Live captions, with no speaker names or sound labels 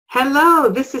Hello,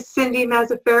 this is Cindy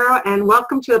Mazzaferro, and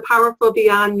welcome to the Powerful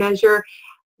Beyond Measure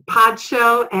pod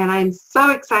show. And I'm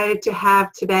so excited to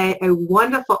have today a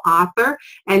wonderful author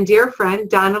and dear friend,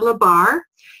 Donna LaBar.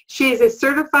 She is a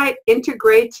certified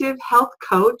integrative health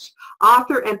coach,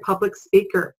 author, and public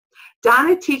speaker.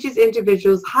 Donna teaches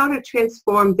individuals how to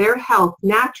transform their health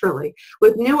naturally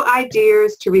with new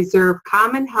ideas to reserve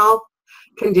common health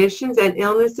conditions and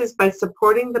illnesses by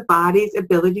supporting the body's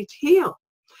ability to heal.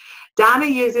 Donna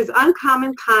uses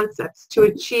uncommon concepts to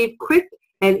achieve quick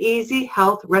and easy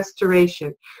health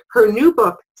restoration. Her new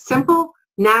book, Simple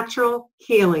Natural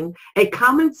Healing, A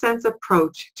Common Sense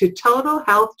Approach to Total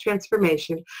Health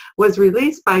Transformation, was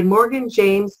released by Morgan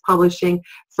James Publishing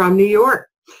from New York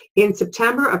in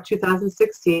September of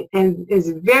 2016 and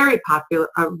is very popular,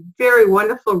 a very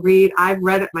wonderful read. I've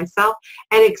read it myself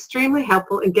and extremely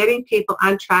helpful in getting people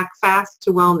on track fast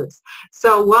to wellness.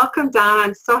 So welcome, Donna.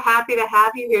 I'm so happy to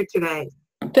have you here today.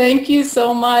 Thank you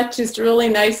so much. It's really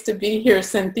nice to be here,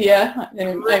 Cynthia.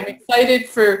 I'm excited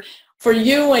for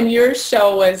you and your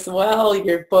show as well.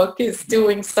 Your book is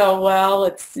doing so well.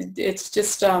 It's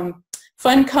just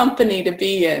fun company to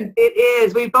be in. It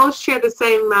is. We both share the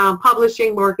same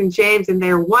publishing, Morgan James, and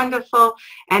they're wonderful.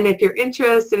 And if you're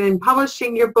interested in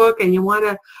publishing your book and you want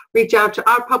to reach out to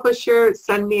our publisher,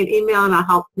 send me an email and I'll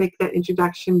help make that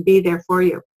introduction be there for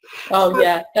you. Oh,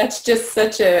 yeah. That's just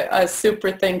such a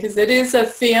super thing because it is a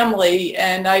family,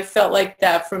 and I felt like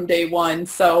that from day one.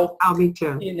 So, me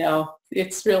too. You know,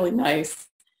 it's really nice.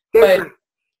 Different. But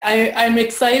I'm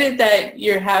excited that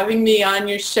you're having me on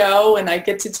your show and I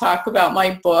get to talk about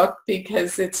my book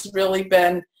because it's really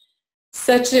been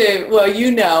such a, well,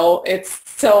 you know, it's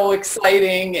so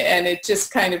exciting and it just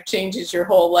kind of changes your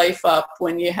whole life up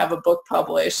when you have a book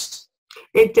published.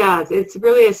 It does. It's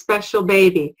really a special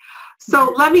baby.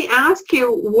 So let me ask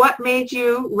you, what made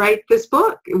you write this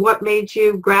book? What made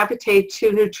you gravitate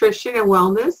to nutrition and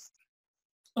wellness?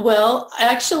 Well,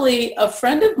 actually, a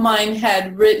friend of mine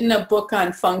had written a book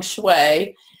on feng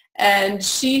shui, and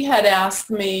she had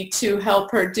asked me to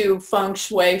help her do feng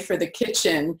shui for the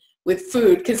kitchen with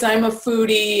food because I'm a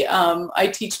foodie. I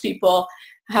teach people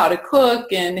how to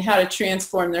cook and how to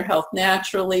transform their health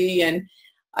naturally, and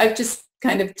I've just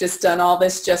kind of just done all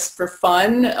this just for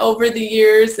fun over the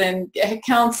years and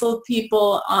counseled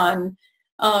people on,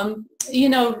 you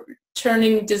know,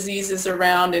 turning diseases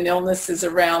around and illnesses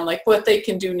around, like what they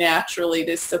can do naturally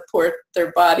to support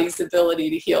their body's ability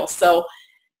to heal. So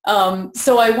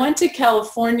I went to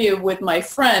California with my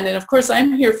friend, and of course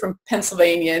I'm here from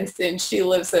Pennsylvania, and she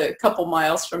lives a couple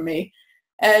miles from me.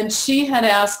 And she had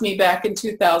asked me back in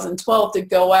 2012 to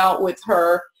go out with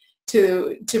her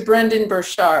to Brendan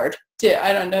Burchard.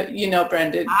 I don't know, you know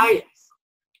Brendan. Hi.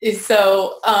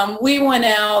 So we went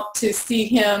out to see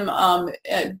him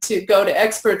to go to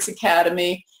Experts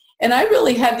Academy, and I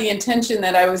really had the intention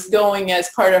that I was going as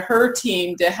part of her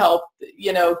team to help,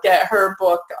 you know, get her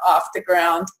book off the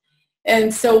ground.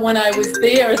 And so when I was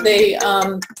there, they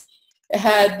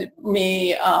had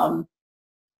me,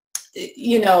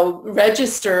 you know,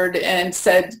 registered and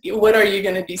said, what are you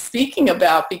going to be speaking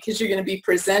about? Because you're going to be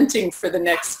presenting for the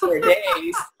next 4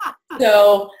 days.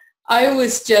 So I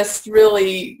was just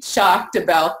really shocked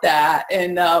about that,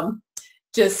 and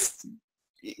just,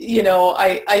 you know,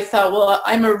 I thought, well,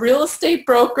 I'm a real estate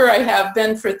broker. I have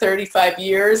been for 35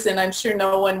 years, and I'm sure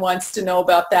no one wants to know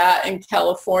about that in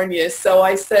California. So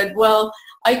I said, well,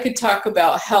 I could talk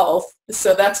about health.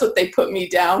 So that's what they put me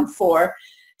down for.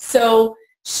 So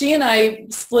she and I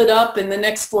split up, and the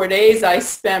next 4 days I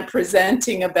spent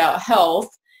presenting about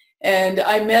health. And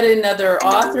I met another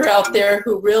author out there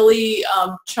who really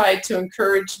tried to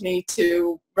encourage me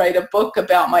to write a book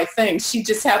about my things. She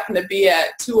just happened to be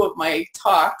at 2 of my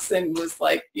talks and was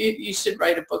like, you should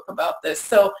write a book about this.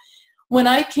 So when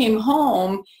I came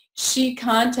home, she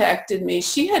contacted me.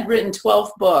 She had written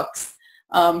 12 books.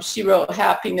 She wrote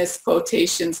Happiness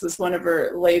Quotations was one of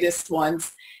her latest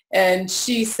ones. And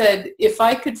she said, if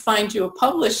I could find you a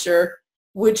publisher,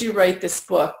 would you write this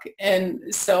book? And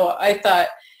so I thought,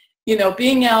 you know,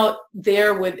 being out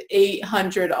there with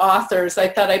 800 authors, I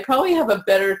thought I probably have a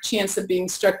better chance of being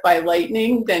struck by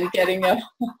lightning than getting a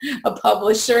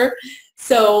publisher.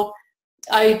 So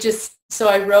I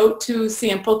wrote 2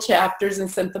 sample chapters and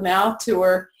sent them out to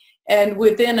her. And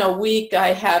within a week, I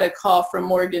had a call from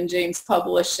Morgan James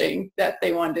Publishing that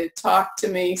they wanted to talk to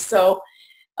me. So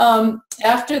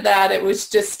after that, it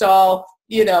was just all,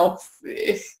 you know,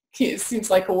 it seems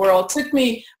like a whirl. It took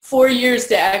me 4 years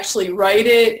to actually write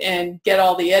it and get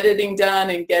all the editing done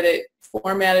and get it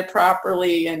formatted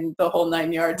properly and the whole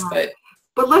 9 yards. But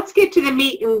let's get to the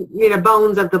meat and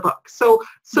bones of the book. So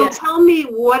Yeah. Tell me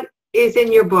what is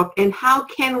in your book, and how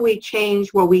can we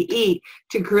change what we eat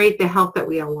to create the health that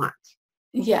we all want?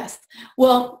 Yes.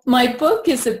 Well, my book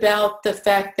is about the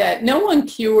fact that no one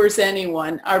cures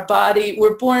anyone. Our body,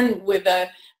 we're born with a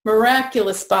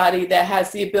miraculous body that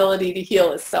has the ability to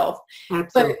heal itself.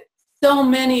 Absolutely. But so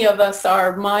many of us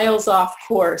are miles off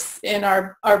course, and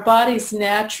our body's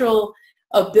natural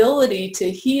ability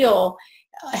to heal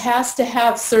has to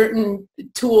have certain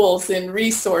tools and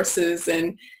resources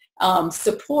and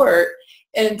support.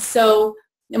 And so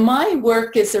my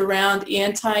work is around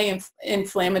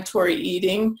anti-inflammatory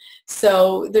eating.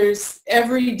 So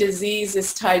every disease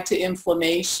is tied to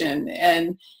inflammation.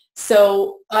 And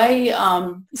so I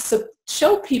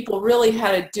show people really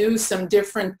how to do some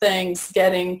different things,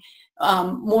 getting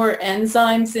more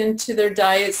enzymes into their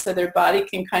diet so their body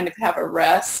can kind of have a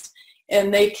rest,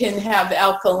 and they can have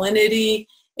alkalinity.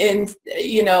 And,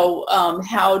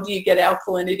 how do you get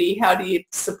alkalinity? How do you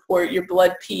support your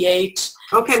blood pH?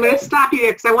 Okay, I'm going to stop you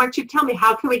there because I want you to tell me,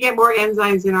 how can we get more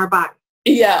enzymes in our body?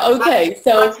 Yeah, okay.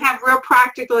 Let's have real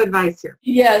practical advice here.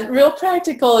 Yeah, real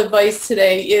practical advice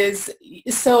today is,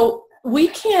 so we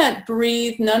can't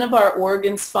breathe, none of our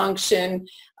organs function,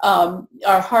 our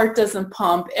heart doesn't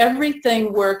pump.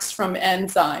 Everything works from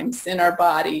enzymes in our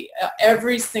body,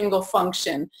 every single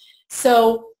function.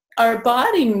 So our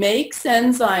body makes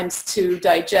enzymes to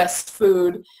digest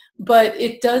food, but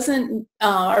it doesn't,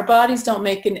 our bodies don't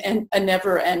make a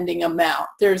never-ending amount.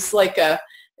 There's like a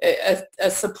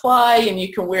supply, and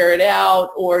you can wear it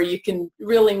out, or you can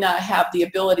really not have the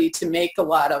ability to make a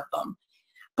lot of them.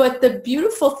 But the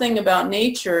beautiful thing about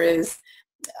nature is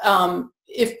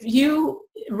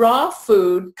raw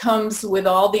food comes with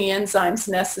all the enzymes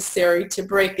necessary to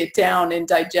break it down in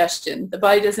digestion. The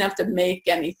body doesn't have to make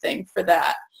anything for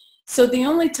that. So the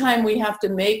only time we have to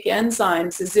make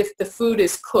enzymes is if the food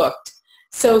is cooked.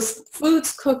 So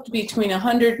food's cooked between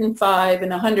 105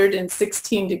 and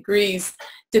 116 degrees,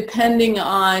 depending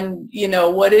on,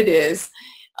 what it is.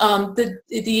 The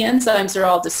enzymes are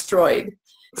all destroyed.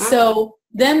 So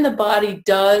then the body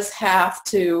does have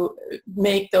to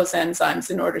make those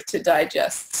enzymes in order to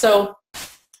digest. So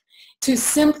to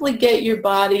simply get your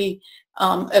body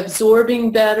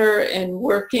absorbing better and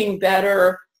working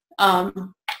better,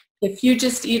 if you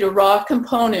just eat a raw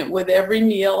component with every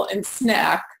meal and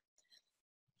snack,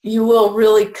 you will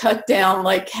really cut down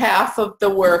like half of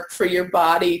the work for your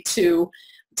body to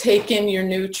take in your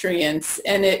nutrients.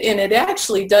 And it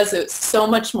actually does it so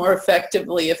much more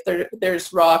effectively if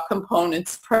there's raw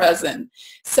components present.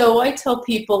 So I tell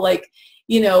people,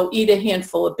 eat a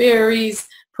handful of berries,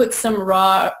 put some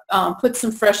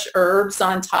fresh herbs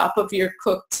on top of your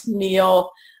cooked meal.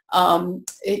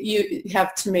 You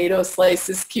have tomato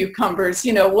slices, cucumbers,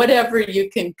 whatever you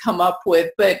can come up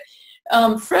with. But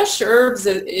fresh herbs,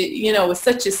 is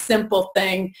such a simple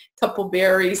thing, a couple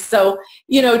berries. So,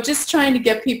 just trying to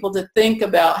get people to think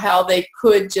about how they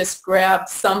could just grab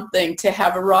something to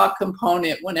have a raw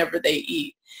component whenever they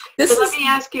eat. Let me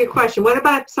ask you a question. What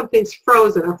about if something's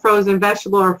frozen, a frozen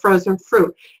vegetable or a frozen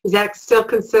fruit? Is that still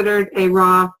considered a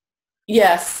raw?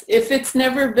 Yes, if it's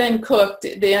never been cooked,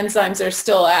 the enzymes are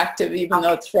still active even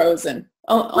though it's frozen.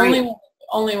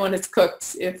 Only when it's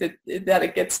cooked, that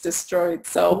it gets destroyed.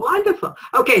 So wonderful.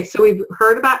 Okay, so we've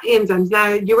heard about enzymes.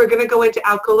 Now you were going to go into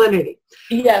alkalinity.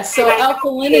 Yes, so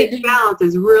alkalinity balance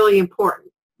is really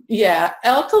important. Yeah,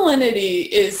 alkalinity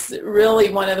is really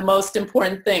one of the most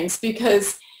important things,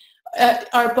 because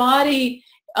our body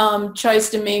tries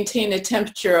to maintain a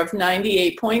temperature of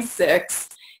 98.6.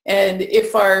 And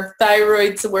if our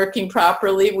thyroid's working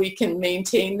properly, we can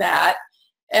maintain that.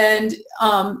 And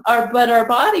but our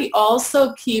body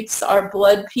also keeps our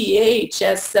blood pH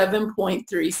at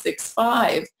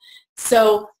 7.365.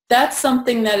 So that's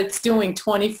something that it's doing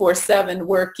 24/7,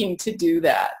 working to do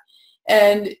that.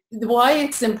 And why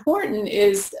it's important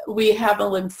is we have a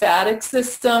lymphatic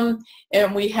system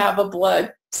and we have a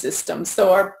blood system.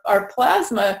 So our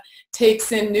plasma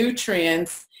takes in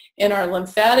nutrients, and our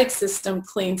lymphatic system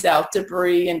cleans out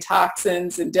debris and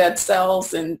toxins and dead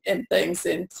cells and things,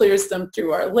 and clears them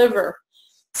through our liver.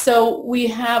 So we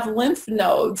have lymph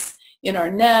nodes in our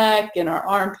neck, in our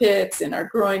armpits, in our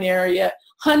groin area,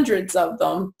 hundreds of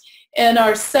them. And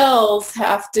our cells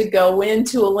have to go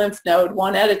into a lymph node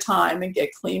one at a time and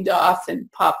get cleaned off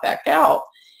and pop back out.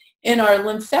 And our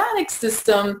lymphatic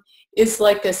system is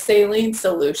like a saline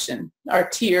solution. Our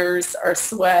tears, our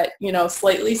sweat,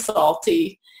 slightly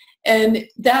salty. And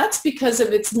that's because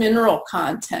of its mineral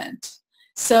content.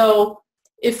 So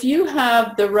if you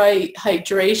have the right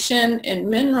hydration and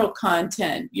mineral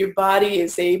content, your body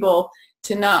is able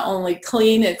to not only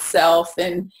clean itself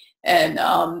and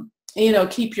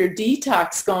keep your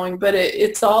detox going, but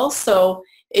it's also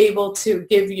able to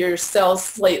give your cells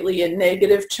slightly a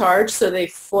negative charge so they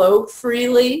float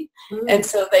freely. And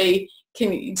so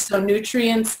so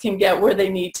nutrients can get where they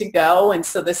need to go, and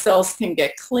so the cells can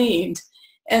get cleaned.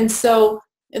 And so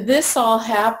this all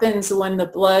happens when the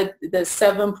blood, the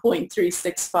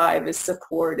 7.365 is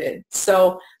supported.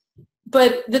 So,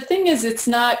 but the thing is, it's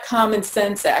not common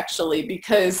sense actually,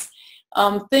 because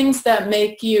things that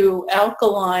make you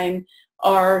alkaline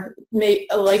are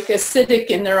like acidic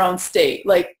in their own state.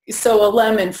 Like, so a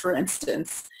lemon, for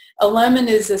instance, a lemon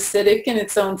is acidic in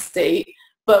its own state,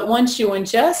 but once you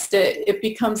ingest it, it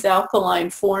becomes alkaline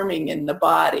forming in the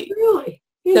body. Really?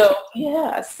 So,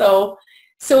 yeah. So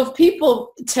if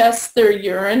people test their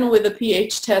urine with a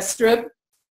pH test strip,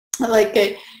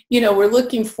 we're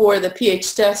looking for the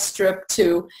pH test strip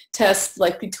to test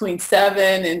like between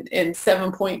 7 and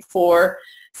 7.4,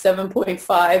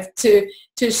 7.5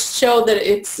 to show that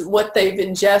it's what they've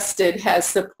ingested has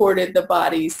supported the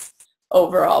body's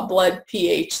overall blood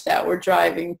pH that we're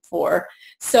driving for.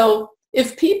 So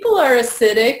if people are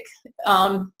acidic,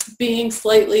 being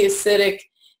slightly acidic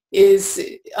is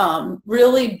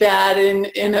really bad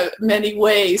in many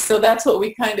ways. So that's what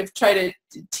we kind of try to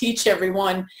teach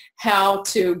everyone, how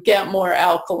to get more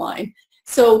alkaline.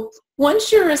 So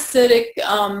once you're acidic,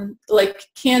 like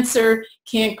cancer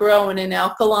can't grow in an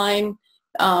alkaline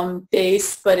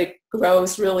base, but it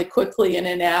grows really quickly in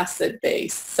an acid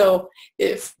base. So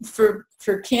if for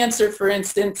cancer, for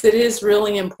instance, it is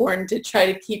really important to try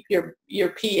to keep your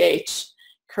pH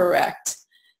correct.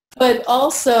 But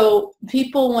also,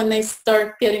 people, when they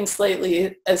start getting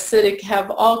slightly acidic, have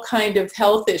all kind of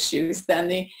health issues. Then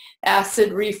the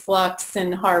acid reflux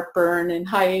and heartburn and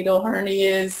hiatal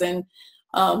hernias and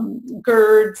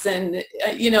GERDs, and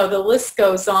the list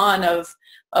goes on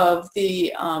of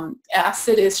the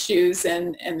acid issues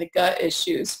and the gut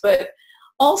issues. But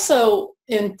also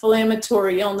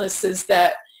inflammatory illnesses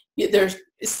that they're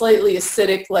slightly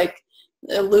acidic, like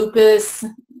lupus,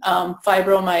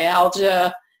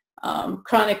 fibromyalgia,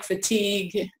 chronic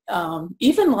fatigue,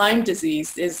 even Lyme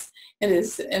disease is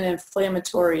an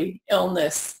inflammatory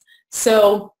illness.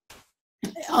 So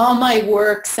all my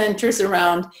work centers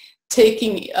around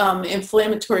taking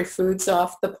inflammatory foods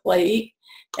off the plate.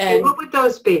 And what would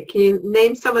those be? Can you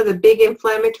name some of the big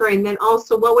inflammatory, and then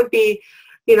also what would be,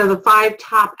 the 5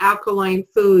 top alkaline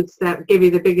foods that give you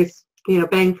the biggest,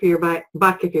 bang for your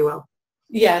buck, if you will?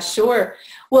 Yeah, sure.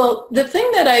 Well, the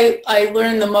thing that I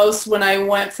learned the most when I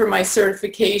went for my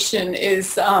certification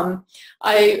is when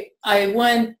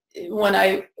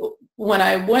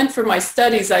I went for my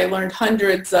studies, I learned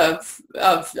hundreds of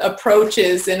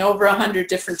approaches and over 100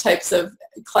 different types of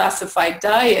classified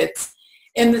diets.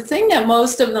 And the thing that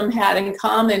most of them had in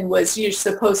common was you're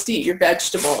supposed to eat your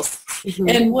vegetables. Mm-hmm.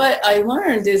 And what I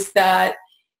learned is that,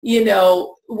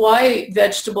 why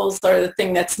vegetables are the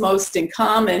thing that's most in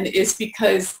common is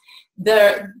because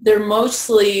they're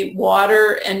mostly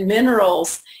water and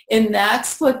minerals, and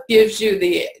that's what gives you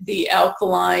the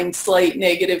alkaline, slight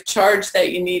negative charge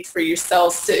that you need for your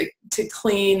cells to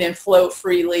clean and float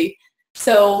freely.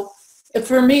 So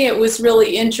for me, it was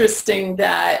really interesting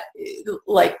that,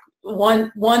 like,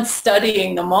 once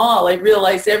studying them all, I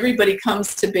realized everybody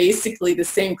comes to basically the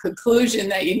same conclusion,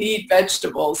 that you need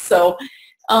vegetables. So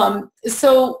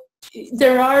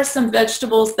there are some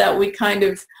vegetables that we kind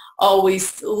of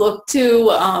always look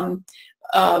to.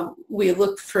 We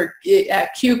look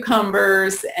at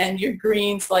cucumbers and your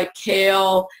greens like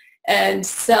kale and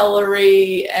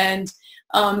celery, and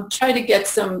try to get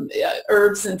some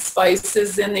herbs and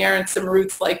spices in there, and some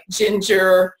roots like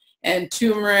ginger and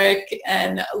turmeric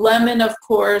and lemon, of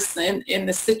course. In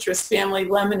the citrus family,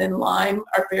 lemon and lime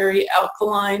are very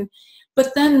alkaline.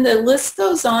 But then the list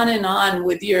goes on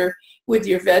with your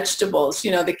vegetables.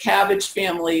 The cabbage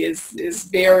family is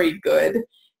very good,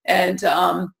 and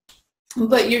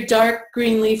but your dark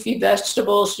green leafy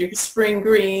vegetables, your spring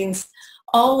greens,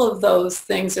 all of those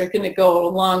things are going to go a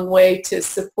long way to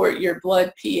support your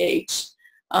blood pH.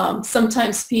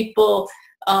 Sometimes people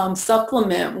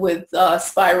supplement with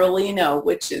spirulina,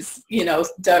 which is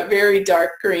very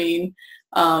dark green.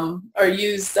 Or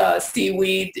use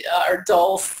seaweed or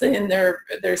dulse in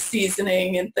their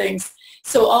seasoning and things.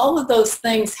 So all of those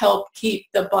things help keep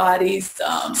the body's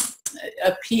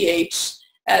a pH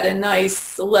at a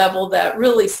nice level that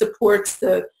really supports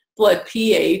the blood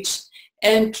pH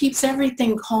and keeps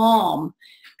everything calm,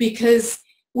 because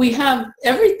we have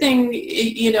everything,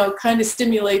 kind of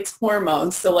stimulates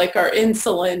hormones. So like our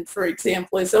insulin, for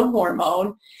example, is a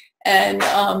hormone. And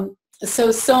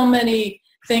so many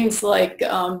things like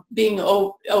being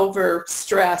overly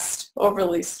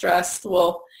stressed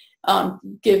will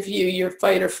give you your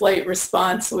fight or flight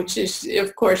response, which is,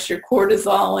 of course, your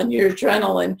cortisol and your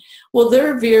adrenaline. Well,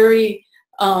 they're very,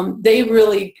 they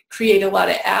really create a lot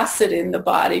of acid in the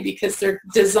body because they're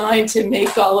designed to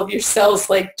make all of your cells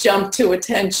like jump to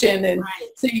attention, and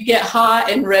so you get hot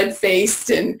and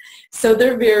red-faced, and so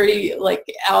they're very like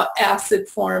acid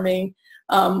forming.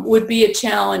 Would be a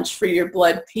challenge for your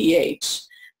blood pH.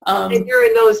 And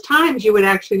during those times, you would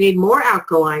actually need more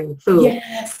alkaline food.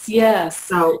 Yes, yes.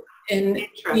 So, and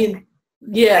interesting.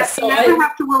 So you never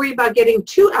have to worry about getting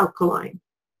too alkaline.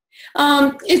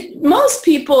 Most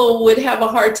people would have a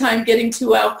hard time getting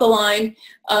too alkaline.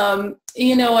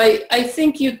 You know, I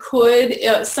think you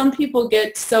could. Some people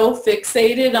get so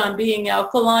fixated on being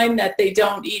alkaline that they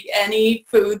don't eat any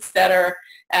foods that are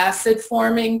acid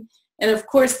forming. And of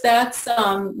course, that's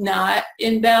not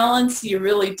in balance. You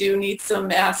really do need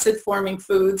some acid-forming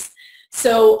foods.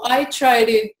 So I try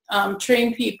to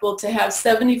train people to have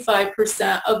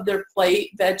 75% of their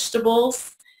plate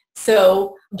vegetables.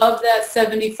 So of that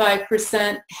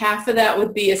 75%, half of that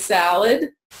would be a salad,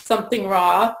 something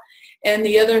raw, and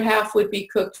the other half would be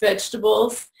cooked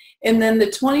vegetables. And then the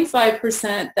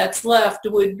 25% that's left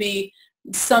would be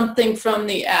something from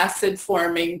the acid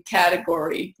forming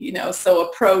category, you know, so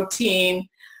a protein,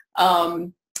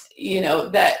 you know,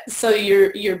 that, so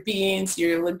your beans,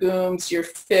 your legumes, your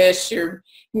fish, your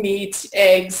meat,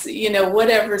 eggs, you know,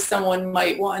 whatever someone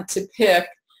might want to pick,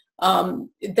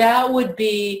 that would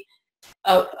be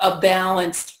a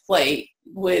balanced plate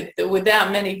with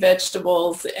that many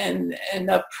vegetables and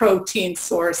a protein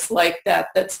source like that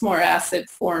that's more acid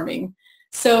forming.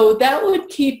 So that would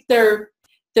keep their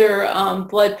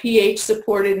blood pH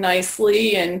supported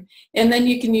nicely, and then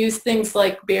you can use things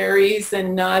like berries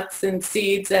and nuts and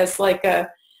seeds as like a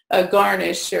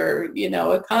garnish or, you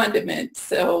know, a condiment.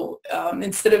 So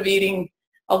instead of eating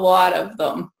a lot of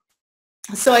them.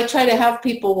 So I try to have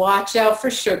people watch out for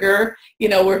sugar. You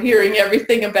know, we're hearing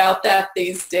everything about that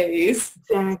these days.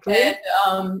 Exactly.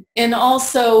 And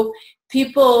also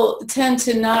people tend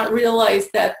to not realize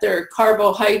that their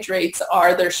carbohydrates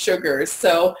are their sugars.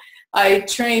 So I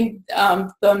trained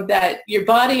them that your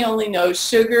body only knows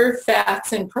sugar,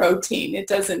 fats, and protein. It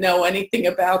doesn't know anything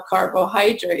about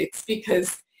carbohydrates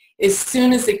because as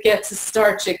soon as it gets to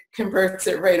starch, it converts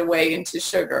it right away into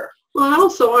sugar. Well,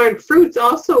 also aren't fruits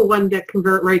also one that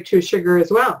convert right to sugar as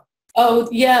well? Oh,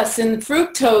 yes, and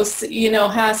fructose, you know,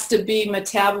 has to be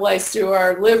metabolized through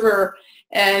our liver.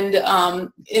 And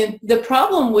the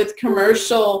problem with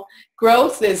commercial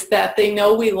growth is that they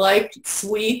know we like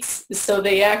sweets, so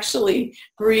they actually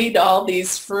breed all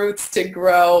these fruits to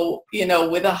grow, you know,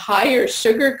 with a higher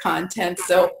sugar content.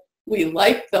 So we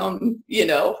like them, you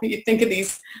know. You think of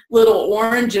these little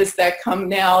oranges that come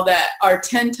now that are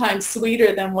 10 times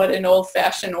sweeter than what an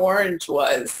old-fashioned orange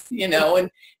was, you know, and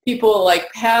people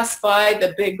like pass by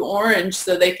the big orange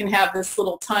so they can have this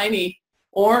little tiny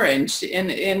orange,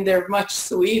 and they're much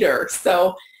sweeter.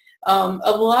 So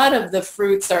a lot of the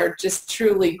fruits are just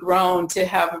truly grown to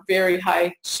have a very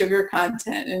high sugar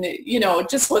content, and it, you know, it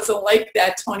just wasn't like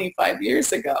that 25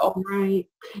 years ago. Right.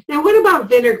 Now, what about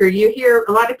vinegar? You hear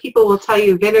a lot of people will tell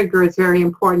you vinegar is very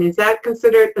important. Is that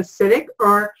considered acidic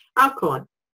or alkaline?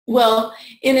 Well,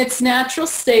 in its natural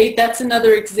state, that's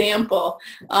another example.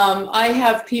 I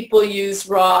have people use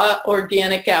raw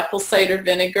organic apple cider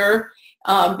vinegar.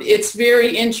 It's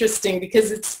very interesting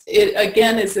because it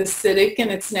again is acidic in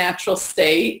its natural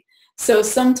state. So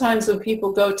sometimes when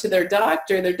people go to their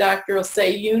doctor will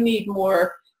say, you need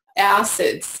more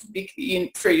acids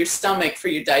for your stomach, for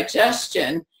your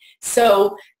digestion.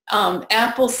 So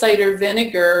apple cider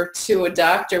vinegar to a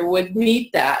doctor would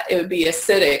meet that. It would be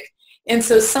acidic. And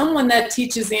so someone that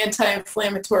teaches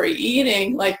anti-inflammatory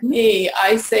eating like me,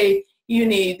 I say you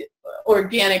need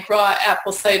organic raw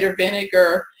apple cider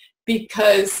vinegar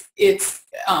because it's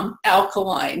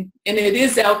alkaline, and it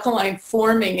is alkaline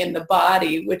forming in the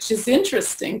body, which is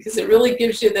interesting because it really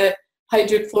gives you the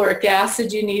hydrochloric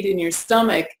acid you need in your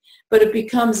stomach, but it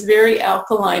becomes very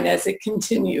alkaline as it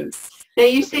continues. Now,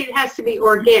 you say it has to be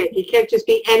organic. It can't just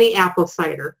be any apple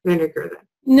cider vinegar then.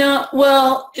 No,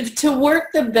 well, to work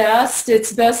the best,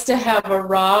 it's best to have a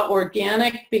raw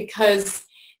organic because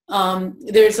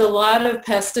there's a lot of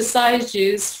pesticides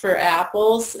used for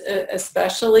apples,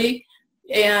 especially,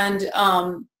 and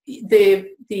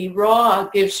the raw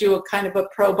gives you a kind of a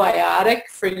probiotic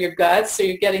for your gut, so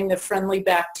you're getting the friendly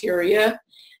bacteria.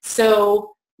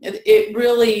 So it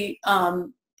really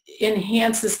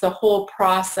enhances the whole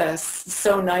process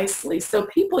so nicely. So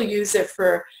people use it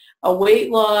for a weight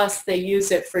loss. They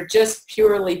use it for just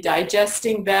purely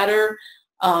digesting better.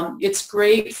 It's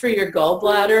great for your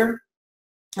gallbladder.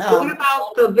 What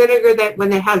about the vinegar that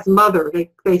when it has mother?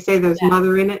 They say there's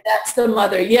mother in it. That's the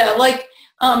mother. Yeah, like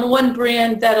one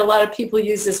brand that a lot of people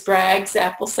use is Bragg's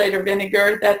apple cider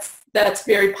vinegar. That's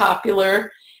very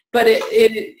popular. But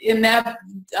it in that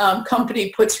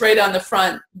company puts right on the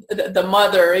front the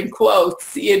mother in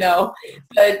quotes, you know.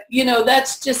 But you know,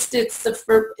 that's just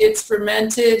it's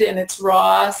fermented and it's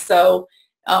raw, so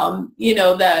you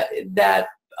know that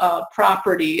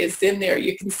property is in there.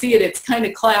 You can see it. It's kind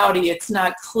of cloudy. It's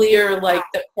not clear like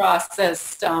the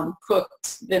processed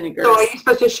cooked vinegars. So are you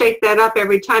supposed to shake that up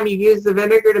every time you use the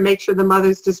vinegar to make sure the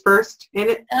mother's dispersed in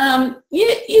it?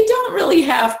 You don't really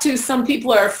have to. Some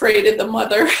people are afraid of the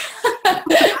mother.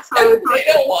 They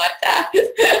don't want that.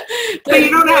 So you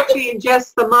don't actually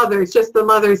ingest the mother. It's just the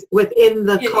mother's within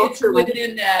the culture. It's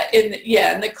within that.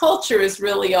 And the culture is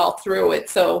really all through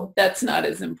it. So that's not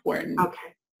as important.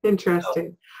 Okay.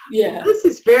 Interesting. Yeah. This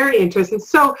is very interesting.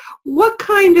 So what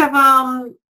kind of,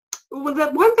 well, the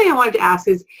one thing I wanted to ask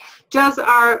is, does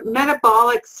our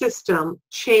metabolic system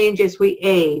change as we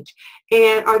age?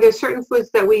 And are there certain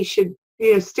foods that we should,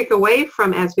 you know, stick away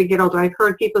from as we get older? I've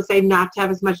heard people say not to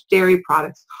have as much dairy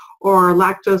products or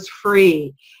lactose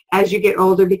free as you get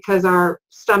older because our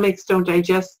stomachs don't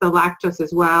digest the lactose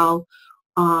as well.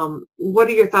 What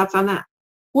are your thoughts on that?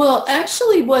 Well,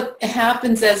 actually what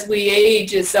happens as we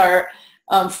age is our,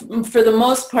 for the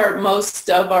most part, most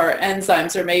of our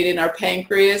enzymes are made in our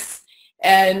pancreas.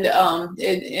 And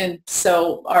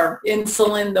so our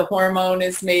insulin, the hormone,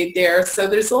 is made there. So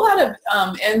there's a lot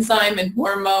of enzyme and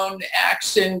hormone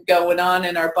action going on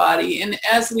in our body. And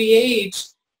as we age,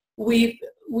 we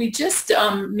just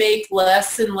make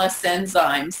less and less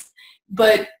enzymes.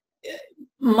 But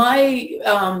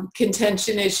my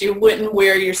contention is you wouldn't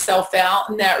wear yourself out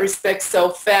in that respect so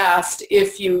fast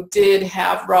if you did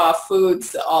have raw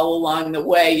foods all along the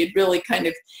way. You'd really kind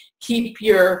of keep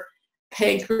your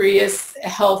pancreas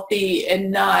healthy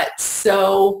and not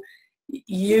so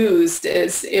used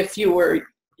as if you were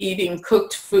eating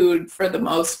cooked food for the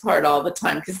most part all the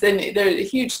time, because then there's a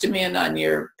huge demand on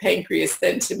your pancreas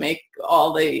then to make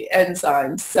all the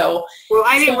enzymes. So, well,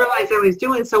 I didn't realize I was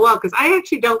doing so well because I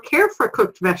actually don't care for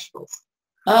cooked vegetables.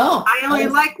 Oh, I only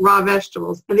like raw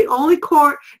vegetables, and the only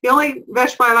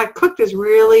vegetable I like cooked is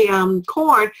really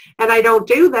corn, and I don't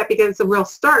do that because it's a real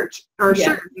starch or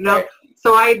sugar, you know. Right.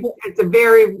 So it's a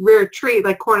very rare treat,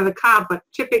 like corn on the cob, but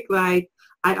typically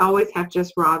I always have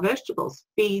just raw vegetables,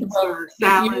 beets or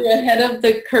salad. You're ahead of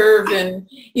the curve. And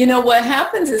you know what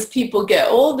happens is people get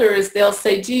older is they'll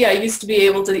say, gee, I used to be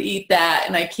able to eat that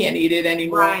and I can't eat it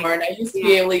anymore. Right. And I used to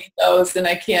be able to eat those and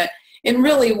I can't. And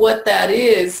really what that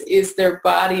is their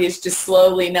body is just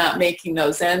slowly not making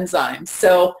those enzymes.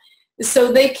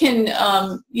 So they can,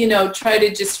 you know, try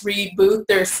to just reboot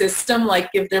their system,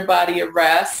 like give their body a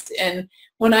rest. And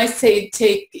when I say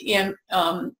take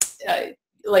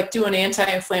like do an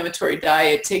anti-inflammatory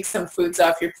diet, take some foods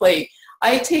off your plate,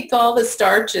 I take all the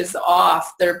starches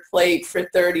off their plate for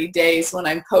 30 days when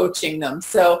I'm coaching them.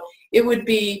 So it would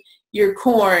be your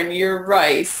corn, your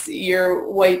rice, your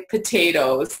white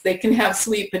potatoes. They can have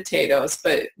sweet potatoes,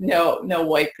 but no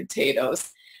white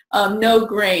potatoes. No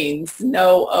grains,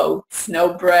 no oats,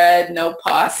 no bread, no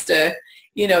pasta,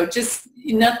 you know, just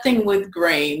nothing with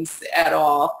grains at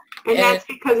all. And that's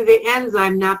because of the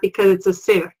enzyme, not because it's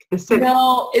acidic.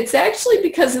 No, it's actually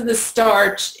because of the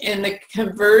starch and the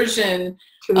conversion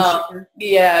to the sugar.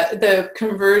 Yeah, the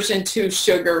conversion to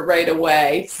sugar right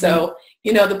away. So,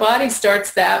 you know, the body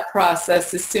starts that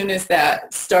process as soon as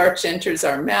that starch enters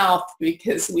our mouth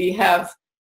because we have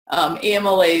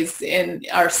amylase in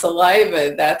our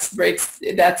saliva. That's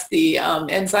the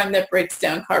enzyme that breaks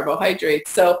down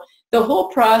carbohydrates. So the whole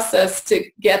process to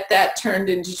get that turned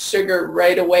into sugar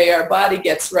right away, our body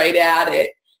gets right at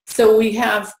it. So we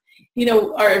have, you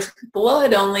know, our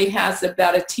blood only has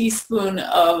about a teaspoon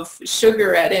of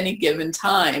sugar at any given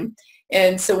time.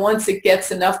 And so once it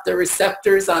gets enough, the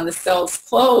receptors on the cells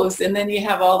close, and then you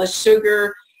have all the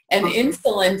sugar and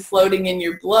insulin floating in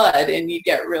your blood, and you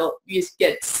get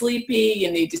sleepy, you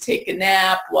need to take a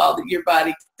nap while your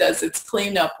body does its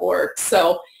cleanup work.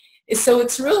 So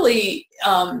it's really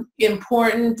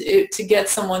important to get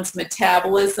someone's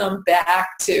metabolism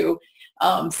back to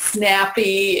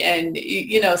snappy and,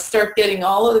 you know, start getting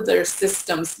all of their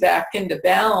systems back into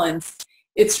balance.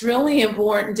 It's really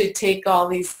important to take all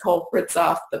these culprits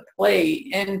off the plate.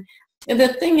 And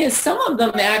the thing is, some of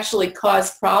them actually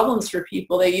cause problems for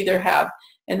people. They either have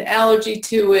an allergy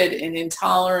to it, an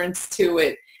intolerance to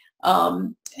it,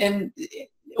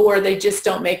 or they just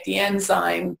don't make the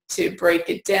enzyme to break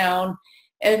it down.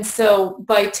 And so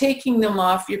by taking them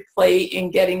off your plate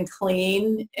and getting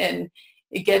clean and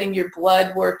getting your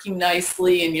blood working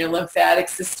nicely and your lymphatic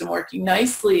system working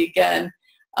nicely again.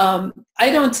 I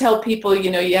don't tell people,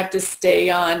 you have to stay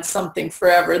on something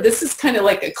forever. This is kind of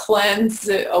like a cleanse,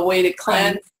 a way to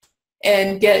cleanse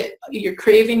and get your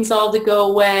cravings all to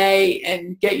go away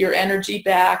and get your energy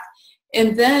back.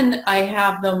 And then I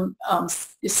have them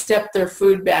step their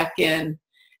food back in,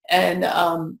 and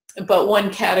but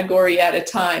one category at a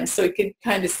time. So you can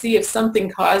kind of see if something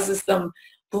causes them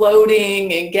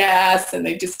bloating and gas and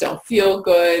they just don't feel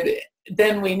good,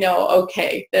 then we know,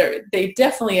 okay, they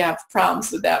definitely have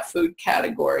problems with that food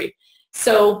category.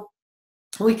 So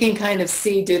we can kind of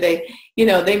see, do they,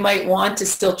 they might want to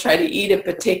still try to eat it,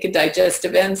 but take a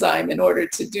digestive enzyme in order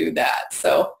to do that.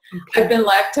 So I've been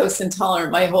lactose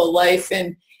intolerant my whole life,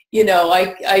 and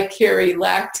I carry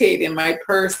lactate in my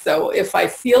purse. So if I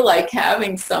feel like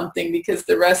having something, because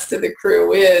the rest of the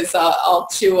crew is, I'll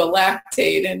chew a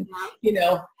lactate and,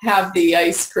 have the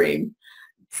ice cream.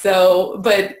 So,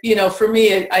 but, for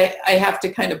me, I have to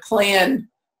kind of plan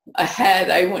ahead.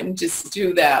 I wouldn't just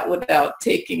do that without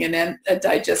taking a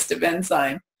digestive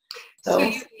enzyme. So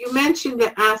you mentioned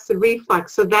the acid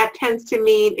reflux. So that tends to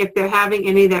mean if they're having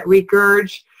any of that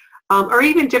regurg, or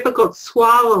even difficult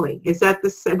swallowing. Is that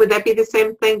would that be the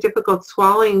same thing, difficult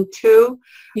swallowing too?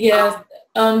 Yes.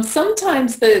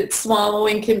 Sometimes the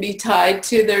swallowing can be tied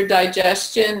to their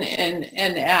digestion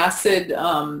and acid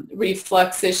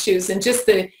reflux issues, and just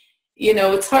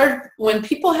it's hard when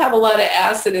people have a lot of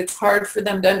acid. It's hard for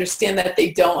them to understand that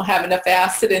they don't have enough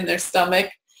acid in their stomach,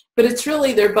 but it's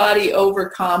really their body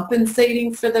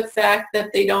overcompensating for the fact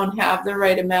that they don't have the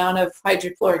right amount of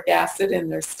hydrochloric acid in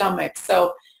their stomach.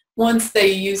 So once they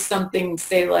use something,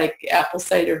 say like apple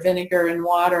cider vinegar and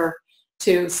water,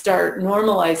 to start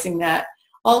normalizing that,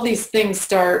 all these things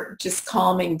start just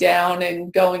calming down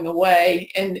and going away.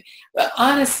 And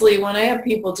honestly, when I have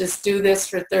people just do this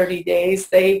for 30 days,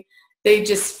 they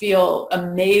just feel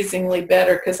amazingly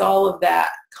better, because all of that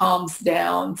calms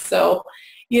down. So,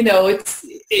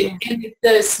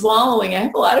 the swallowing, I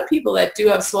have a lot of people that do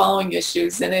have swallowing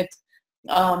issues, and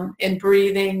and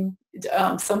breathing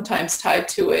sometimes tied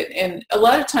to it. And a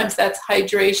lot of times that's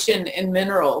hydration and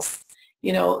minerals.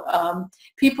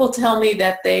 People tell me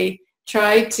that they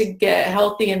try to get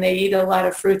healthy and they eat a lot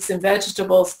of fruits and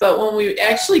vegetables, but when we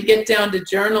actually get down to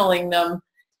journaling them,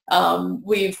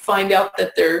 we find out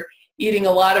that they're eating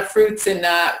a lot of fruits and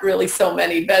not really so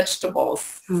many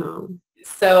vegetables.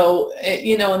 So,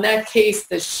 in that case,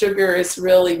 the sugar is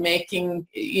really making,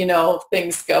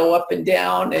 things go up and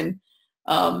down. And,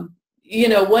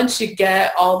 once you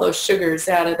get all those sugars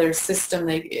out of their system,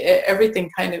 everything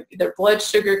kind of, their blood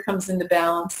sugar comes into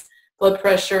balance, blood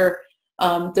pressure,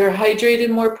 they're hydrated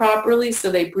more properly,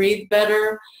 so they breathe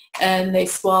better and they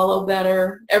swallow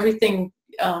better. Everything,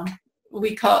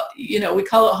 we call it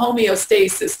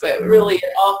homeostasis, but really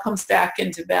it all comes back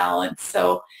into balance.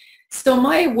 So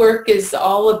my work is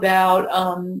all about,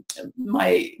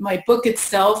 my book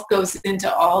itself goes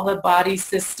into all the body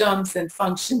systems and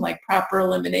function, like proper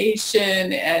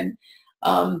elimination and,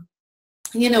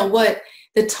 what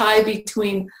the tie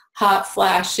between hot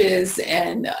flashes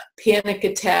and panic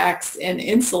attacks and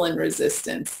insulin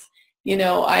resistance.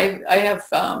 I have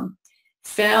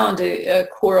found a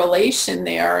correlation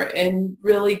there, and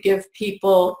really give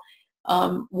people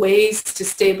ways to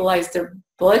stabilize their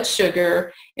blood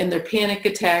sugar, and their panic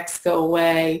attacks go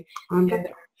away, and their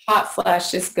hot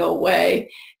flashes go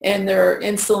away, and their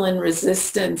insulin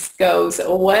resistance goes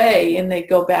away, and they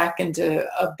go back into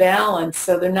a balance,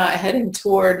 so they're not heading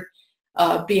toward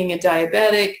being a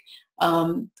diabetic.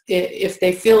 If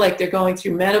they feel like they're going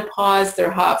through menopause,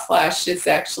 their hot flashes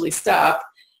actually stop.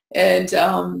 And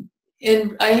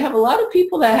I have a lot of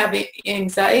people that have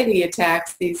anxiety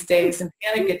attacks these days and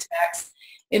panic attacks.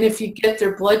 And if you get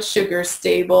their blood sugar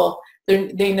stable,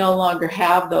 they no longer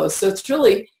have those. So it's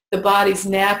really the body's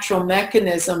natural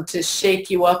mechanism to shake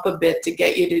you up a bit, to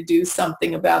get you to do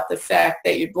something about the fact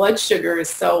that your blood sugar is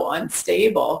so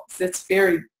unstable. It's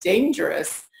very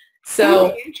dangerous. So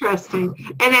really interesting.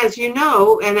 And as you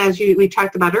know, and as we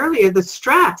talked about earlier, the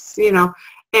stress,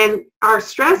 and our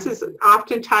stress is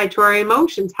often tied to our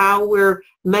emotions, how we're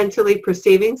mentally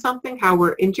perceiving something, how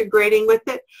we're integrating with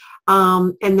it,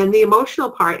 and then the emotional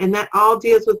part, and that all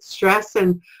deals with stress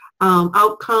and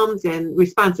outcomes and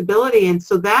responsibility, and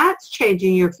so that's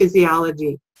changing your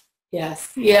physiology.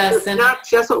 Yes. It's and not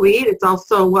just what we eat; it's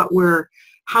also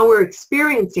how we're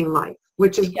experiencing life,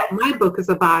 which is what my book is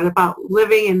about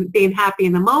living and being happy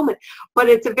in the moment. But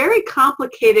it's a very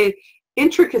complicated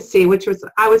intricacy,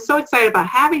 I was so excited about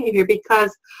having you here,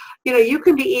 because you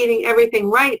can be eating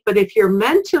everything right, but if you're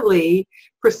mentally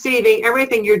perceiving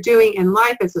everything you're doing in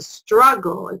life as a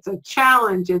struggle, it's a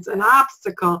challenge, it's an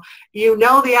obstacle, you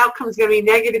know the outcome is going to be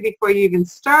negative before you even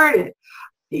start it.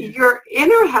 Your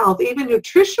inner health, even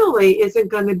nutritionally, isn't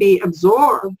going to be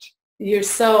absorbed. You're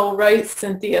so right,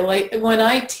 Cynthia. Like when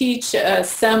I teach a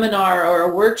seminar or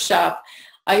a workshop,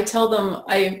 I tell them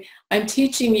I'm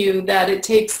teaching you that it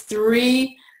takes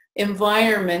 3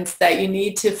 environments that you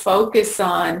need to focus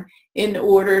on in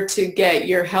order to get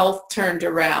your health turned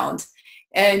around.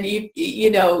 And you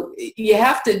know, you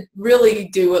have to really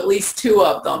do at least 2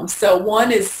 of them. So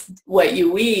one is what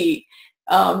you eat.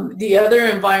 The other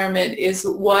environment is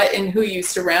what and who you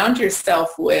surround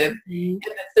yourself with. Mm-hmm. And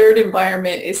the third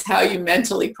environment is how you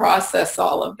mentally process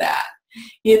all of that.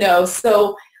 You know,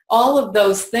 so all of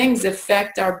those things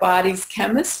affect our body's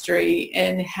chemistry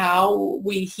and how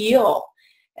we heal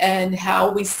and how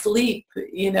we sleep,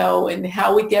 you know, and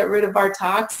how we get rid of our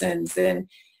toxins and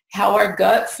how our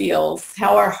gut feels,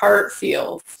 how our heart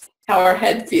feels, how our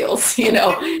head feels, you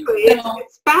know.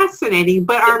 It's fascinating,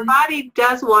 but our body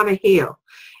does want to heal.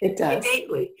 It does.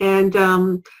 Innately. And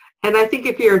I think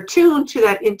if you're attuned to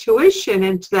that intuition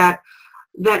and to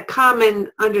that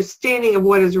common understanding of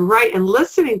what is right and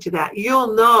listening to that,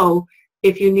 you'll know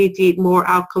if you need to eat more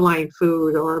alkaline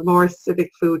food or more acidic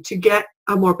food to get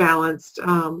a more balanced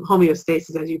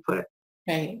homeostasis, as you put it.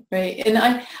 Right, right. And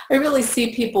I really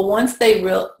see people, once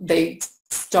they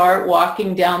start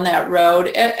walking down that road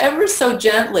ever so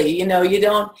gently, you know,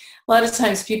 a lot of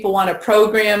times people want a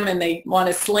program and they want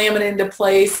to slam it into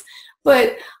place.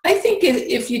 But I think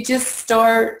if you just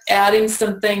start adding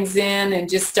some things in and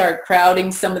just start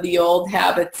crowding some of the old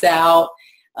habits out,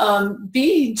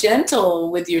 be gentle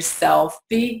with yourself,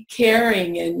 be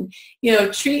caring, and, you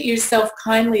know, treat yourself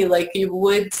kindly like you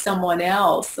would someone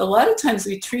else. A lot of times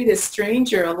we treat a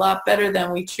stranger a lot better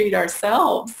than we treat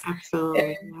ourselves.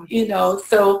 Absolutely. And, you know,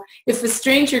 so if a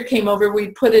stranger came over,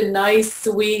 we'd put a nice,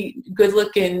 sweet,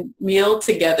 good-looking meal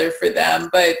together for them.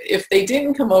 But if they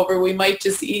didn't come over, we might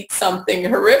just eat something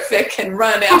horrific and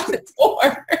run out the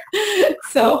door.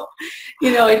 So,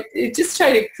 you know, I just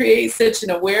try to create such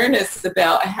an awareness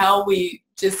about how we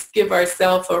just give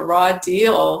ourselves a raw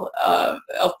deal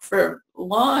for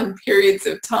long periods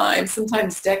of time,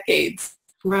 sometimes decades.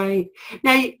 Right.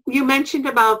 Now, you mentioned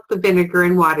about the vinegar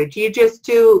and water. Do you just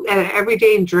do every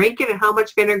day and drink it? And how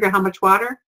much vinegar, how much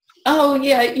water? Oh,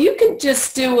 yeah. You can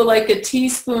just do like a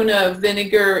teaspoon of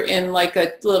vinegar in like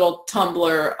a little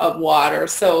tumbler of water.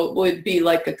 So it would be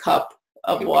like a cup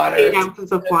of water. 8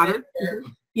 ounces of water. Mm-hmm.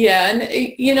 Yeah,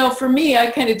 and you know, for me, I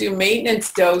kind of do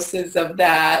maintenance doses of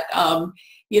that.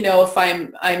 You know, if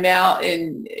I'm out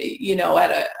in, you know,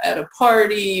 at a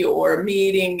party or a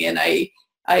meeting, and I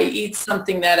eat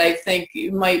something that I think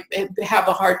you might have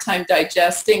a hard time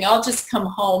digesting, I'll just come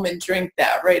home and drink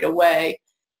that right away.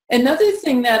 Another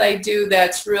thing that I do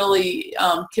that's really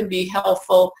can be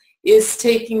helpful is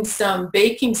taking some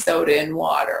baking soda in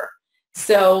water.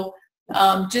 So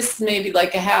just maybe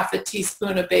like a half a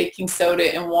teaspoon of baking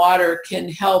soda in water can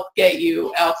help get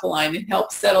you alkaline and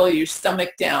help settle your stomach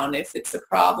down if it's a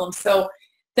problem. So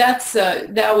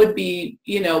that would be,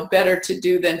 you know, better to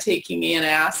do than taking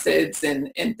antacids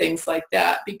and things like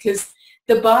that, because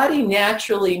the body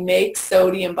naturally makes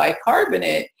sodium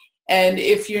bicarbonate, and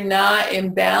if you're not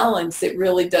in balance, it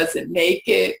really doesn't make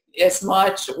it as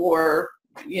much or,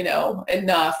 you know,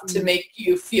 enough to make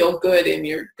you feel good in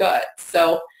your gut.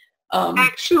 So I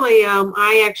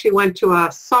actually went to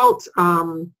a salt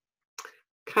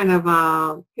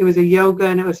it was a yoga,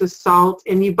 and it was a salt,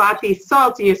 and you bought these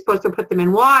salts and you're supposed to put them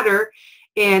in water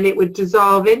and it would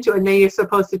dissolve into it, and then you're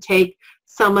supposed to take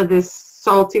some of this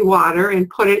salty water and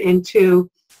put it into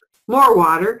more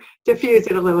water, diffuse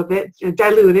it a little bit,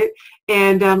 dilute it,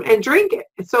 and drink it.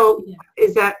 So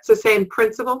is that the same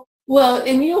principle? Well,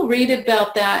 and you'll read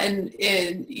about that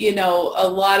in you know, a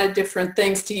lot of different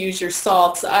things to use your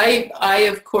salts. I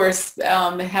of course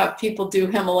have people do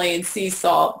Himalayan sea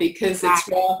salt because it's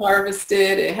raw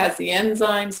harvested, it has the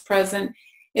enzymes present,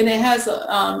 and it has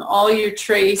all your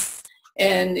trace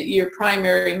and your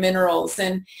primary minerals.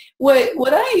 And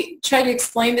what I try to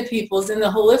explain to people is in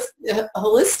the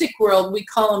holistic world, we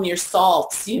call them your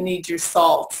salts. You need your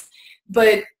salts.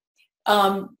 But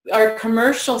our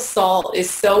commercial salt is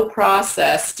so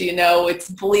processed, you know, it's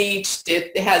bleached,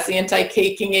 it has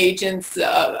anti-caking agents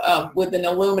with an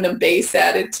aluminum base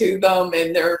added to them,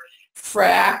 and they're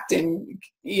fracked and,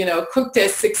 you know, cooked at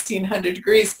 1600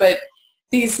 degrees. But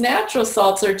these natural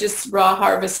salts are just raw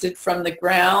harvested from the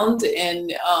ground,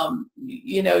 and,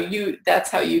 you know, that's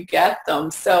how you get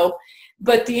them. So,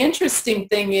 but the interesting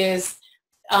thing is,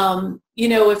 you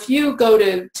know, if you go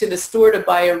to the store to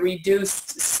buy a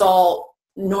reduced salt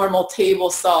normal table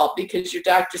salt because your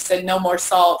doctor said no more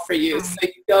salt for you. So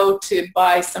you go to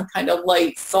buy some kind of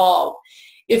light salt.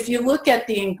 If you look at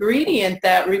the ingredient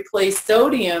that replaced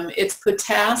sodium, it's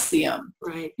potassium.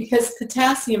 Right. Because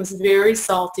potassium is very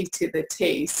salty to the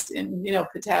taste. And,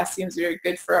 potassium is very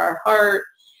good for our heart.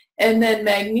 And then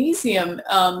magnesium,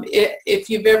 if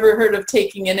you've ever heard of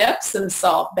taking an Epsom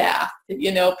salt bath,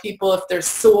 people, if they're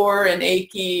sore and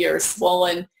achy or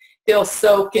swollen, they'll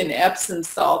soak in Epsom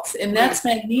salts. And that's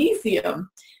magnesium.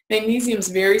 Magnesium is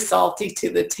very salty to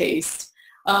the taste.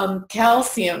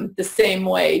 Calcium, the same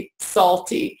way,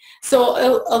 salty.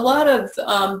 So a lot of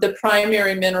the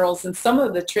primary minerals and some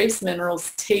of the trace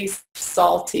minerals taste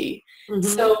salty. Mm-hmm.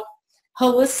 So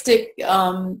holistic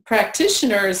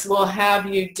practitioners will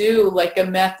have you do like a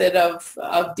method of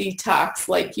detox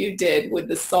like you did with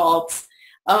the salts.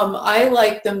 I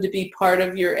like them to be part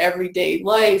of your everyday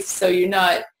life, so you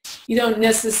don't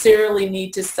necessarily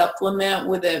need to supplement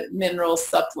with a mineral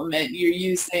supplement. You're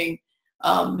using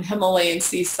Himalayan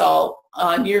sea salt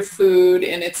on your food,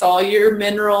 and it's all your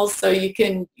minerals, so you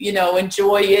can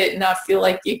enjoy it and not feel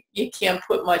like you can't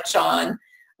put much on.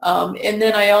 And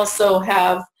then I also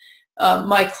have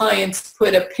my clients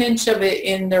put a pinch of it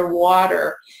in their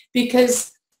water,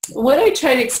 because what I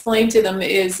try to explain to them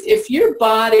is if your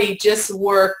body just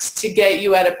worked to get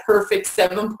you at a perfect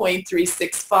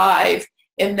 7.365,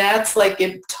 and that's like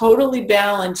it totally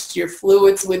balanced your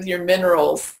fluids with your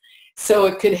minerals, so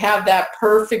it could have that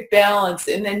perfect balance,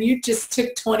 and then you just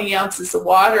took 20 ounces of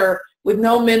water with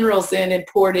no minerals in and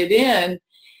poured it in,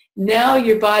 now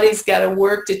your body's got to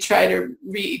work to try to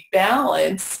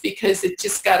rebalance because it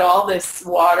just got all this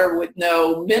water with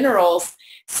no minerals.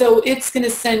 So it's going to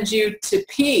send you to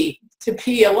pee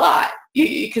a lot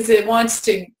because it wants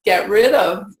to get rid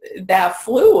of that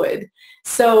fluid.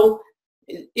 So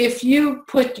if you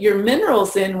put your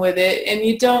minerals in with it and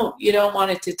you don't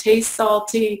want it to taste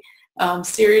salty,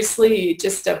 seriously,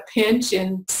 just a pinch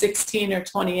in 16 or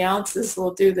 20 ounces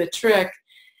will do the trick.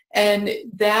 And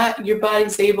that your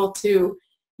body's able to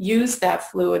use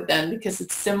that fluid then because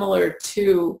it's similar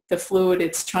to the fluid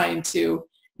it's trying to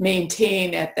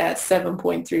maintain at that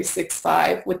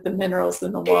 7.365 with the minerals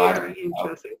in the water. Very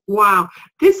interesting. Wow.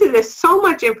 There's so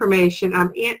much information.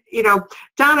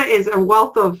 Donna is a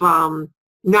wealth of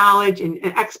knowledge and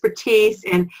expertise.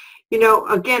 And,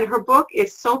 again, her book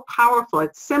is so powerful.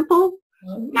 It's simple,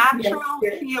 natural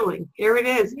healing. Here it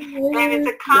is. And it's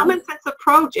a common sense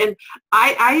approach. And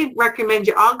I recommend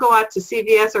you all go out to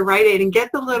CVS or Rite Aid and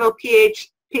get the little pH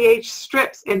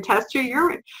strips and test your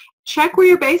urine. Check where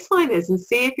your baseline is and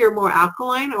see if you're more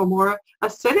alkaline or more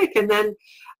acidic. And then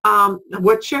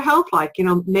what's your health like?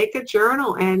 Make a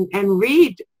journal and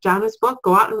read Donna's book.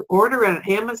 Go out and order it at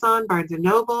Amazon, Barnes &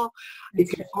 Noble. You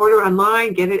can order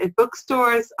online, get it at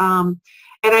bookstores.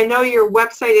 And I know your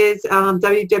website is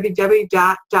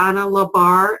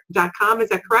www.donnalabar.com. Is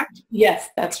that correct? Yes,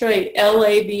 that's right.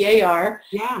 LABAR.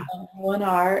 Yeah. One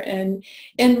R. And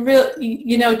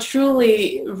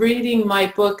truly reading my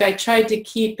book, I tried to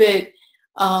keep it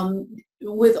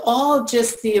with all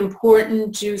just the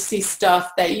important, juicy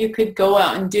stuff that you could go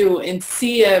out and do and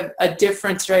see a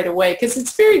difference right away. Because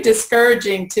it's very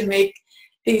discouraging to make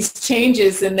these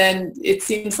changes and then it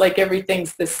seems like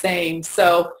everything's the same.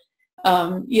 So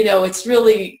it's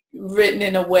really written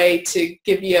in a way to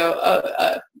give you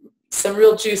some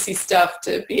real juicy stuff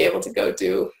to be able to go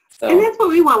do. So. And that's what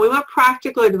we want. We want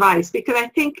practical advice because I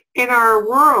think in our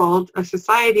world, a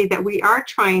society that we are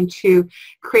trying to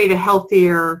create a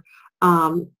healthier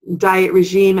diet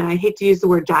regime, and I hate to use the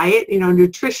word diet,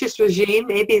 nutritious regime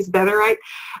maybe is better, right?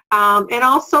 And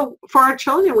also for our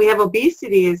children, we have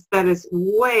obesity that is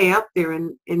way up there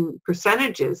in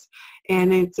percentages.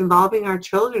 And it's involving our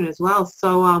children as well.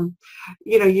 So,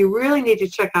 you really need to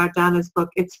check out Donna's book.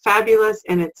 It's fabulous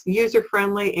and it's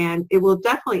user-friendly and it will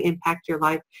definitely impact your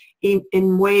life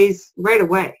in ways right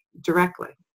away, directly.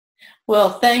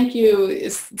 Well, thank you,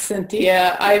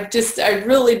 Cynthia. I've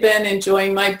really been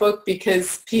enjoying my book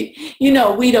because,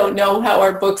 we don't know how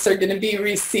our books are going to be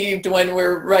received when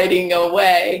we're writing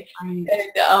away. Right.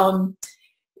 And,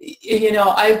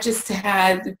 I've just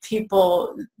had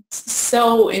people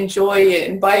so enjoy it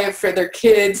and buy it for their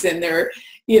kids and their,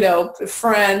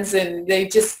 friends, and they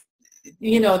just,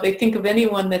 they think of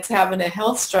anyone that's having a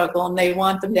health struggle and they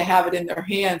want them to have it in their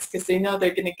hands because they know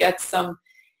they're going to get some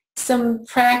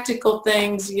practical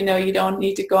things. You don't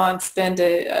need to go out and spend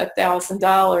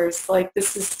 $1,000. Like,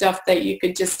 this is stuff that you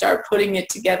could just start putting it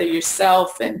together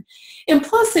yourself, and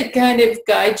plus it kind of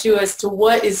guides you as to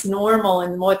what is normal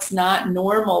and what's not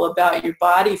normal about your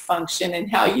body function and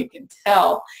how you can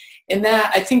tell. And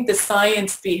that, I think the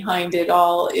science behind it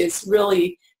all is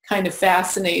really kind of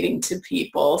fascinating to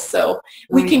people. So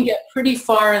we can get pretty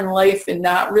far in life and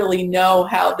not really know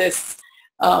how this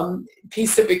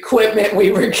piece of equipment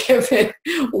we were given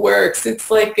works. It's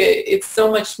like it's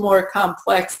so much more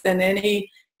complex than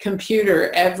any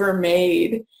computer ever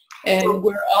made. And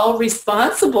we're all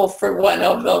responsible for one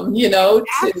of them, you know,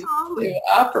 to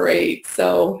operate.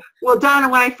 So, well, Donna,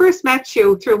 when I first met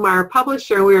you through our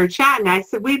publisher, we were chatting. I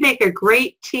said we'd make a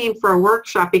great team for a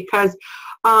workshop because,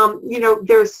 you know,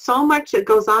 there's so much that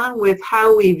goes on with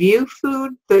how we view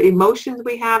food, the emotions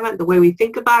we have, it, the way we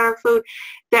think about our food,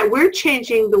 that we're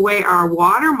changing the way our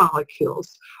water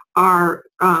molecules are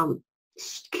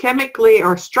chemically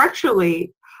or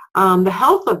structurally, the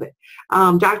health of it.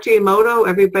 Dr. Emoto,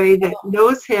 everybody that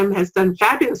knows him, has done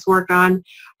fabulous work on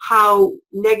how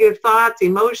negative thoughts,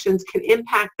 emotions can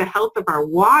impact the health of our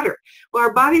water. Well,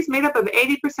 our body's made up of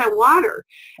 80% water.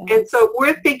 And so if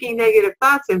we're thinking negative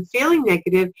thoughts and feeling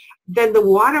negative, then the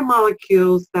water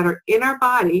molecules that are in our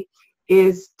body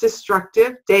is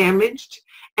destructive, damaged.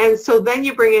 And so then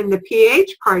you bring in the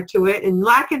pH part to it, and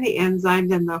lacking the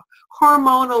enzymes and the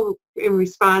hormonal in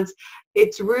response.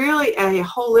 It's really a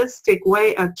holistic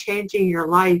way of changing your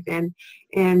life, and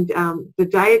the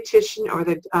dietitian or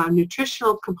the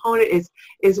nutritional component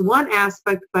is one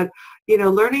aspect, but you know,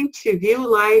 learning to view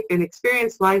life and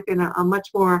experience life in a much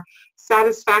more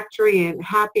satisfactory and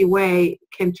happy way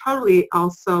can totally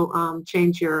also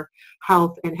change your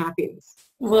health and happiness.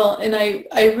 Well, and I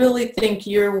really think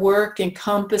your work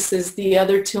encompasses the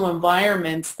other two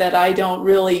environments that I don't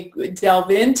really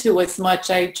delve into as much.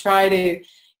 I try to,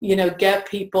 you know, get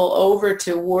people over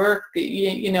to work,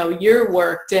 you know, your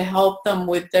work to help them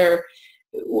with their,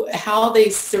 how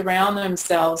they surround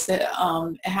themselves,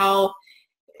 how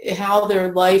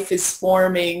their life is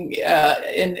forming,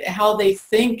 and how they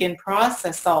think and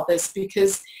process all this.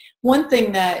 Because one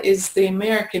thing that is the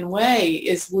American way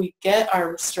is we get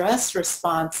our stress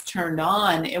response turned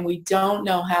on and we don't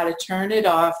know how to turn it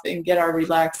off and get our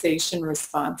relaxation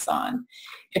response on.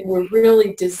 And we're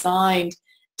really designed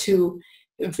to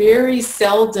very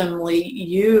seldomly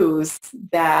use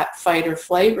that fight or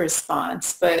flight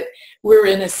response, but we're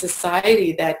in a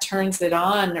society that turns it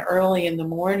on early in the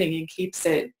morning and keeps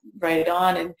it right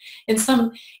on. And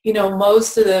some, you know,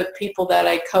 most of the people that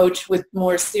I coach with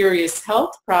more serious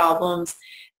health problems,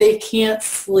 they can't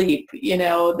sleep, you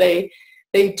know, they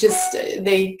just,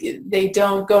 they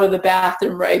don't go to the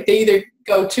bathroom right. They either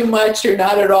go too much or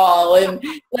not at all. And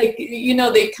like, you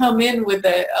know, they come in with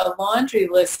a laundry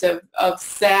list of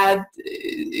sad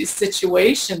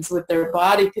situations with their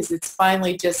body because it's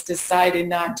finally just decided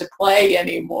not to play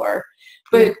anymore.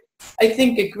 But I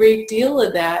think a great deal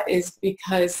of that is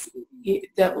because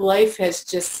that life has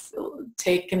just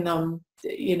taken them,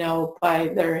 you know, by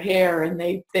their hair, and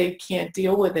they can't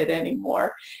deal with it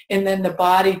anymore. And then the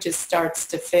body just starts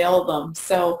to fail them.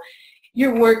 So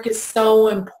your work is so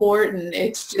important.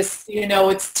 It's just, you know,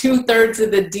 it's 2/3 of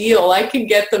the deal. I can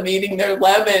get them eating their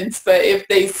lemons, but if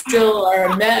they still are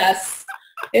a mess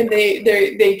and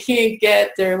they can't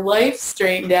get their life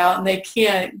straightened out and they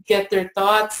can't get their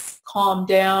thoughts calmed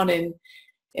down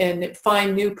and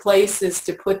find new places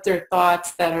to put their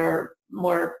thoughts that are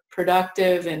more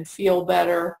productive and feel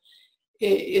better,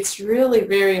 it's really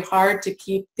very hard to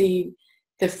keep the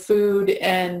food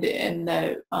and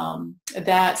the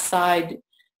that side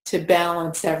to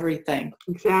balance everything.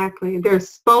 Exactly.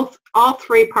 There's all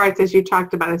three parts, as you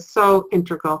talked about, is so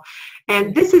integral.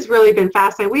 And this has really been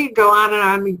fascinating. We could go on and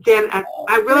on. Again,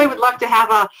 I really would love to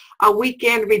have a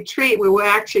weekend retreat where we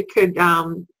actually could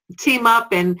team up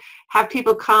and have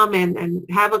people come and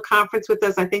have a conference with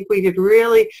us. I think we could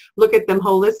really look at them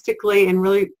holistically and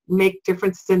really make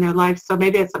differences in their lives. So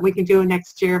maybe that's something we can do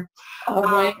next year. All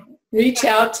right. Reach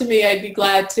out to me. I'd be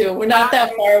glad to. We're not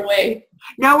that far away.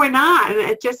 No, we're not. And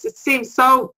it seems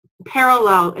so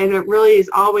parallel, and it really is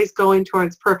always going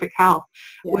towards perfect health,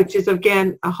 which is,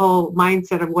 again, a whole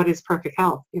mindset of what is perfect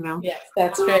health, you know? Yes,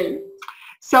 that's great.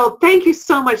 So thank you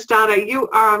so much, Donna.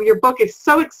 Your book is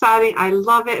so exciting. I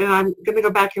love it, and I'm going to go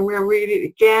back and reread it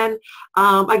again.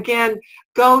 Again,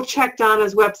 go check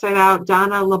Donna's website out,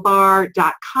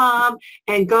 donnalabar.com,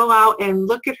 and go out and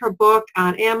look at her book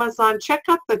on Amazon. Check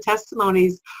out the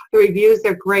testimonies, the reviews.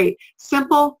 They're great.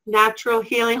 Simple, natural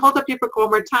healing. Hold up your book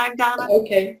one more time, Donna.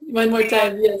 Okay, one more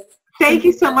time, yes. Thank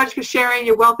you so much for sharing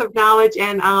your wealth of knowledge,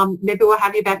 and maybe we'll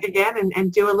have you back again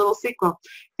and do a little sequel.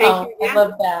 Thank you again. I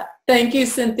love that. Thank you,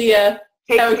 Cynthia.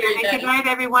 Take care. Good night,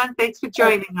 everyone. Thanks for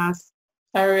joining us.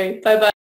 All right. Bye-bye.